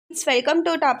Welcome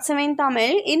to Top 7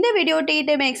 Tamil. இந்த video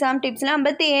TTM exam டிப்ஸ்ல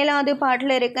 57வது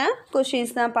பாட்டில் இருக்க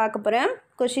questions தான் பார்க்க போகிறேன்.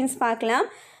 கொஷின்ஸ் பார்க்கலாம்.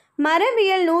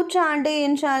 மரபியல் நூற்றாண்டு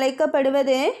என்று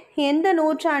அழைக்கப்படுவது எந்த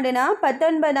நூற்றாண்டுனா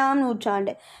 19ஆம்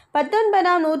நூற்றாண்டு.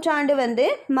 19ஆம் நூற்றாண்டு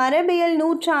மரபியல்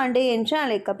நூற்றாண்டு என்று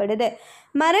அழைக்கப்படுது.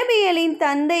 மரபியலின்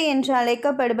தந்தை என்று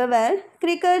அழைக்கப்படுபவர்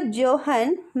கிரிகர்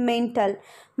ஜோஹன் மெண்டல்.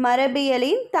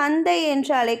 மரபியலின் தந்தை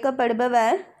என்று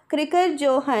அழைக்கப்படுபவர் கிரிகர்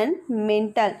ஜோஹன்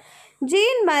மெண்டல்.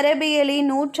 ஜீன் மரபியலின்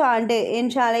நூற்றாண்டு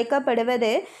என்று அழைக்கப்படுவது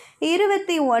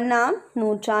 21ஆம்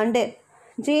நூற்றாண்டு.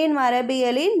 ஜீன்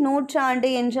மரபியலின் நூற்றாண்டு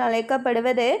என்று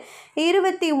அழைக்கப்படுவது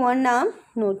 21ஆம்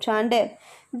நூற்றாண்டு.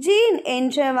 ஜீன்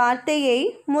என்ற வார்த்தையை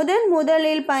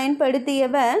முதலில்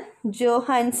பயன்படுத்தியவர்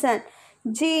ஜோஹன்சன்.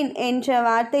 ஜீன் என்ற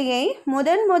வார்த்தையை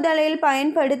முதலில்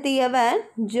பயன்படுத்தியவர்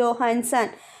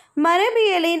ஜோஹன்சன்.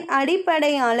 மரபியலின்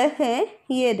அடிப்படை அலகு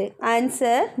எது?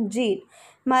 Answer gene.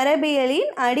 மரபியலின்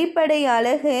அடிப்படை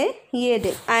அலகு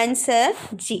எது? Answer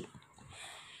G.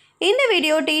 இந்த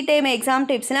வீடியோ TTM எக்ஸாம்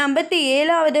டிப்ஸில்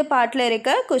 57வது பாட்டில்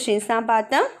இருக்க கொஷின்ஸ் தான்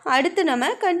பார்த்தோம். அடுத்து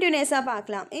நம்ம கண்டினியூஸாக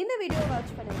பார்க்கலாம். இந்த வீடியோ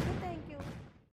வாட்ச் பண்ணுங்கள்.